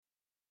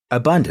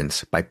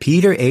Abundance by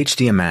Peter H.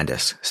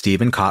 Diamandis,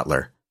 Stephen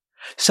Kotler.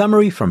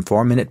 Summary from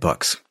 4-Minute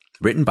Books.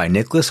 Written by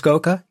Nicholas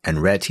Goka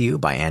and read to you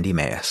by Andy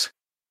Mayes.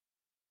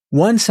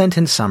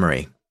 One-sentence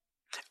summary.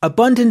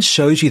 Abundance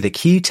shows you the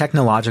key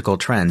technological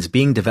trends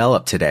being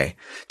developed today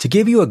to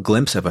give you a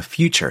glimpse of a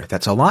future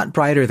that's a lot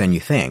brighter than you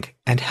think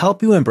and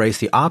help you embrace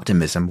the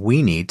optimism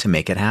we need to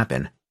make it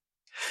happen.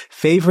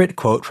 Favorite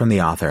quote from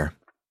the author.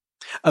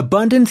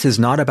 Abundance is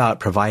not about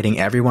providing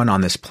everyone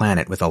on this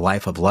planet with a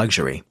life of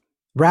luxury.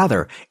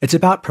 Rather, it's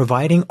about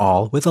providing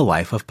all with a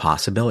life of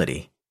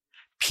possibility.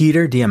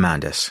 Peter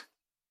Diamandis.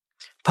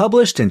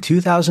 Published in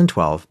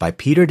 2012 by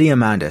Peter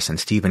Diamandis and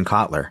Stephen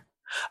Kotler,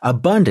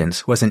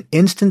 Abundance was an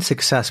instant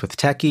success with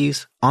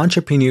techies,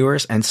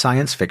 entrepreneurs, and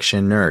science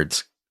fiction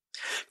nerds.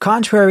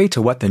 Contrary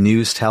to what the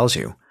news tells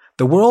you,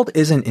 the world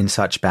isn't in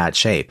such bad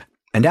shape,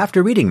 and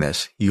after reading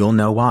this, you'll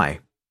know why.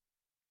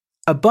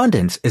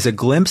 Abundance is a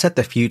glimpse at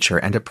the future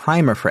and a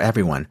primer for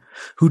everyone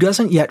who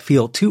doesn't yet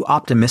feel too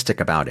optimistic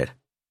about it.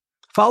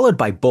 Followed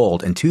by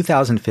Bold in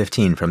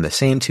 2015 from the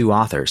same two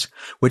authors,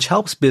 which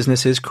helps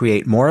businesses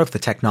create more of the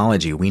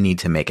technology we need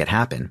to make it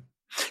happen.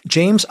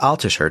 James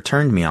Altucher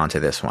turned me onto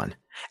this one,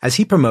 as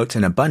he promotes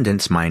an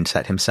abundance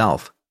mindset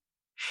himself.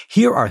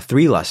 Here are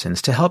 3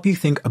 lessons to help you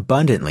think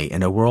abundantly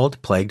in a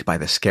world plagued by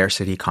the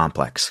scarcity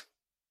complex.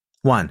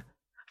 1.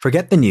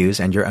 Forget the news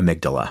and your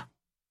amygdala.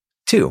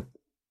 2.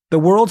 The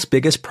world's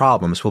biggest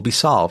problems will be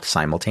solved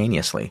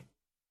simultaneously.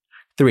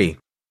 3.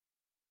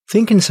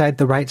 Think inside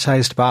the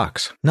right-sized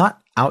box, not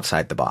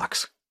outside the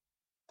box.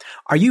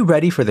 Are you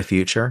ready for the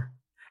future?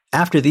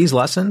 After these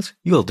lessons,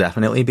 you'll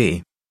definitely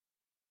be.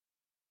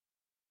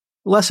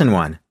 Lesson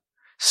 1.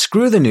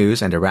 Screw the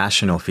news and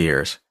irrational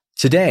fears.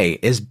 Today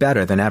is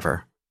better than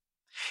ever.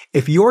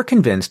 If you're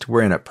convinced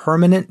we're in a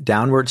permanent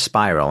downward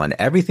spiral and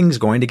everything's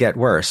going to get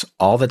worse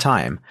all the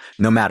time,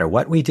 no matter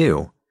what we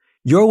do,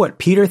 you're what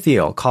Peter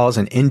Thiel calls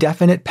an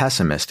indefinite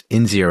pessimist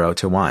in 0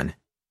 to 1.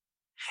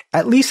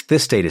 At least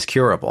this state is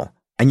curable,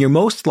 and you're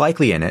most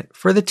likely in it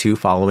for the 2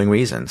 following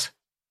reasons.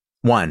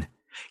 1.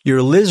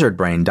 Your lizard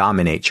brain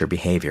dominates your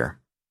behavior.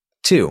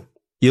 2.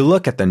 You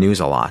look at the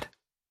news a lot.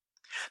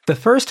 The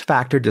first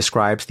factor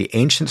describes the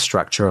ancient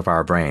structure of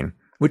our brain,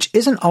 which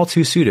isn't all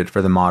too suited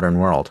for the modern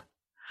world.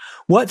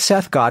 What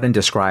Seth Godin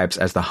describes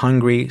as the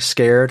hungry,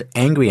 scared,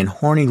 angry, and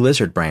horny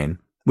lizard brain,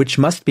 which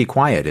must be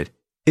quieted,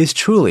 is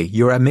truly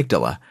your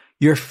amygdala,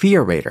 your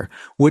fear radar,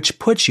 which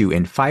puts you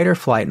in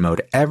fight-or-flight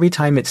mode every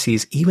time it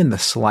sees even the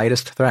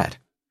slightest threat.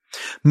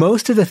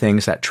 Most of the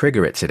things that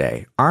trigger it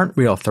today aren't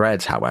real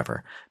threats,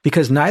 however,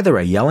 because neither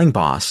a yelling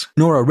boss,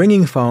 nor a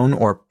ringing phone,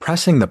 or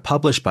pressing the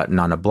publish button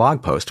on a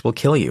blog post will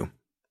kill you.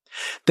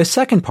 The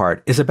second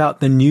part is about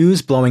the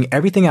news blowing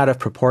everything out of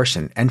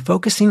proportion and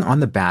focusing on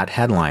the bad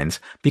headlines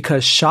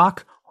because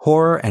shock,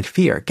 horror, and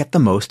fear get the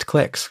most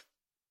clicks.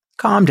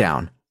 Calm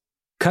down.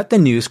 Cut the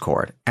news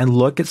cord and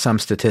look at some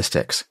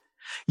statistics.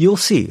 You'll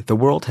see the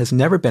world has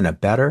never been a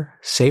better,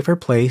 safer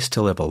place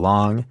to live a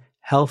long,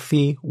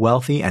 healthy,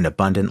 wealthy, and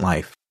abundant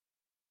life.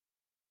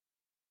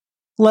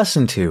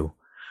 Lesson 2.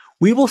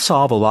 We will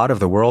solve a lot of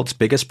the world's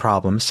biggest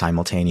problems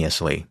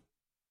simultaneously.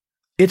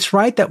 It's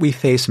right that we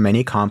face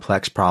many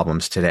complex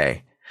problems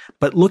today,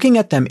 but looking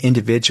at them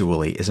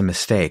individually is a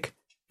mistake.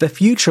 The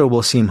future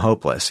will seem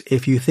hopeless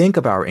if you think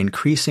of our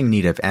increasing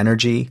need of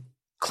energy,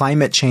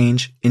 climate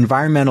change,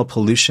 environmental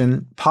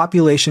pollution,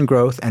 population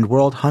growth, and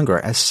world hunger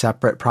as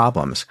separate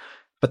problems,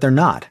 but they're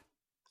not.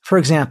 For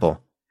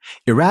example,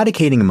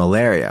 eradicating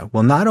malaria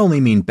will not only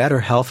mean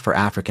better health for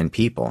African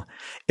people,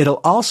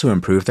 it'll also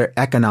improve their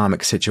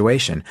economic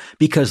situation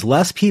because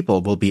less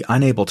people will be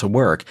unable to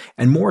work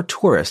and more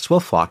tourists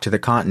will flock to the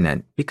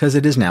continent because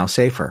it is now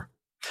safer.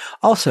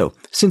 Also,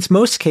 since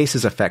most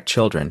cases affect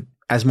children,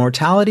 as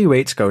mortality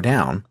rates go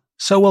down,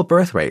 so will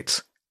birth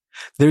rates.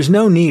 There's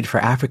no need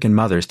for African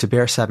mothers to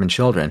bear 7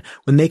 children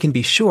when they can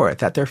be sure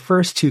that their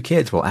first 2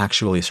 kids will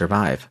actually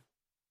survive.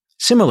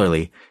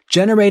 Similarly,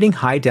 generating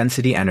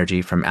high-density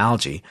energy from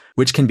algae,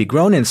 which can be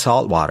grown in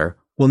salt water,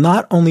 will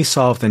not only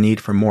solve the need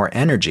for more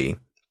energy,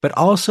 but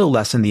also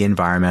lessen the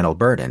environmental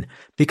burden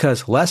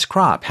because less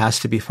crop has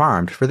to be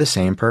farmed for the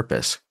same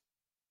purpose.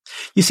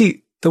 You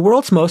see, the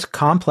world's most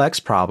complex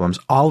problems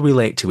all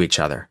relate to each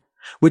other,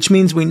 which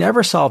means we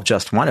never solve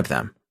just one of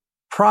them.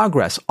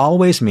 Progress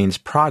always means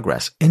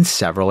progress in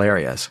several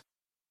areas.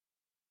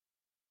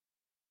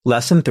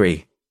 Lesson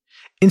 3.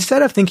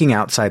 Instead of thinking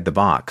outside the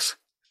box,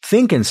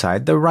 think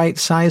inside the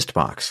right-sized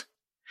box.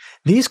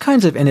 These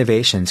kinds of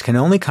innovations can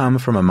only come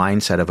from a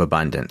mindset of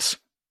abundance.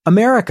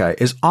 America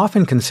is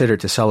often considered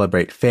to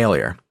celebrate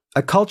failure,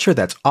 a culture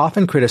that's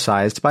often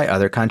criticized by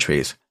other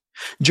countries.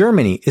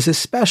 Germany is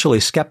especially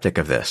skeptic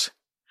of this.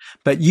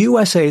 But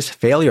USA's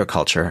failure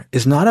culture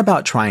is not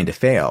about trying to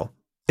fail.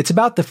 It's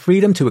about the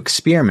freedom to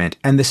experiment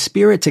and the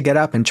spirit to get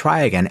up and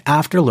try again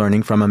after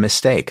learning from a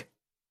mistake.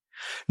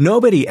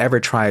 Nobody ever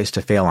tries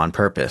to fail on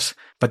purpose,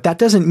 but that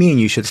doesn't mean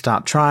you should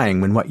stop trying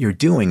when what you're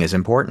doing is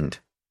important.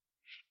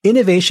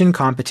 Innovation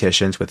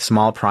competitions with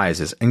small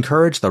prizes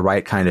encourage the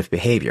right kind of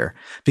behavior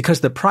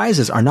because the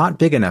prizes are not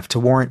big enough to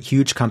warrant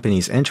huge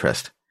companies'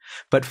 interest,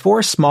 but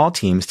force small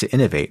teams to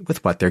innovate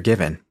with what they're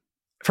given.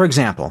 For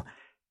example,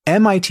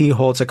 MIT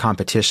holds a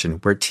competition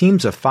where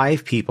teams of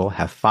 5 people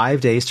have 5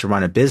 days to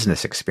run a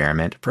business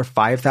experiment for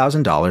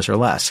 $5,000 or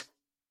less.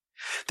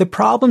 The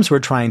problems we're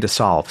trying to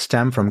solve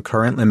stem from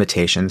current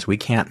limitations we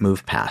can't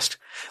move past,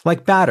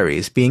 like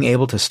batteries being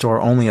able to store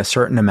only a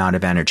certain amount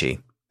of energy.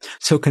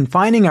 So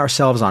confining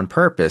ourselves on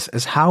purpose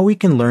is how we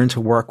can learn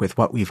to work with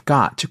what we've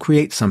got to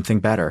create something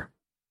better.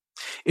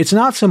 It's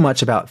not so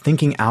much about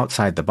thinking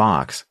outside the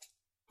box,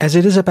 as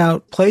it is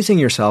about placing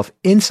yourself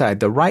inside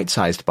the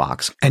right-sized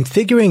box and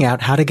figuring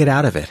out how to get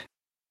out of it.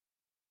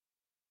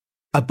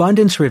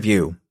 Abundance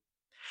Review.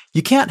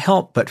 You can't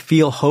help but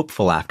feel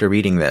hopeful after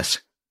reading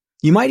this.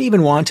 You might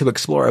even want to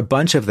explore a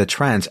bunch of the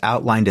trends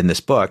outlined in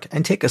this book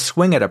and take a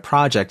swing at a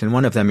project in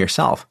one of them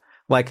yourself,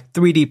 like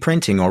 3D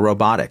printing or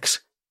robotics.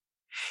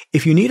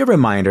 If you need a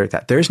reminder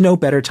that there's no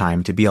better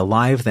time to be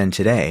alive than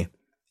today,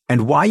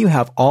 and why you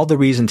have all the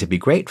reason to be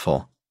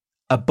grateful,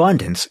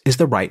 abundance is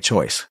the right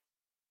choice.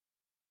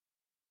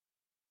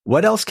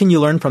 What else can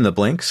you learn from the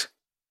Blinks?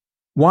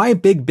 Why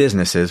big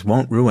businesses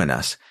won't ruin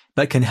us,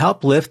 but can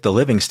help lift the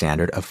living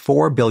standard of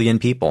 4 billion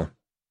people.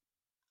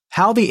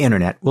 How the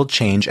internet will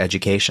change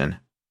education.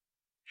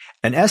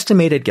 An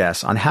estimated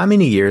guess on how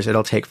many years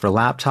it'll take for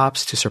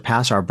laptops to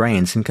surpass our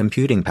brains in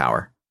computing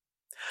power.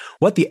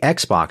 What the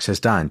Xbox has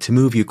done to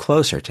move you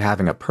closer to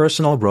having a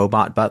personal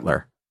robot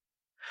butler.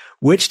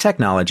 Which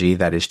technology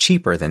that is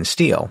cheaper than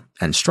steel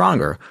and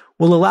stronger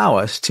will allow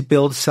us to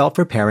build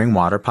self-repairing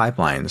water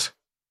pipelines.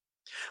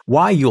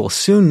 Why you'll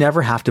soon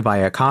never have to buy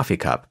a coffee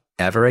cup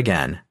ever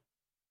again.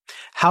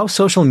 How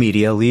social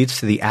media leads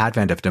to the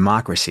advent of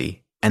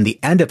democracy and the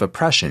end of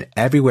oppression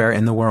everywhere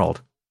in the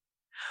world.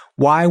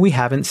 Why we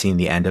haven't seen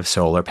the end of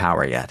solar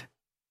power yet.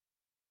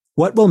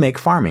 What will make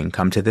farming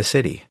come to the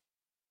city?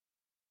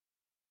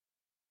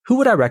 Who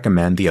would I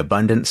recommend the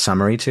abundance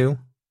summary to?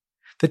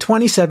 The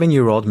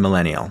 27-year-old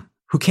millennial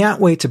who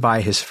can't wait to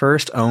buy his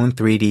first own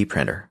 3D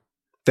printer.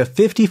 The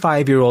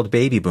 55-year-old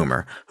baby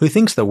boomer who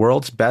thinks the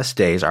world's best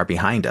days are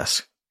behind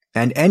us.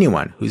 And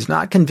anyone who's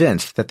not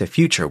convinced that the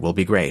future will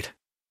be great.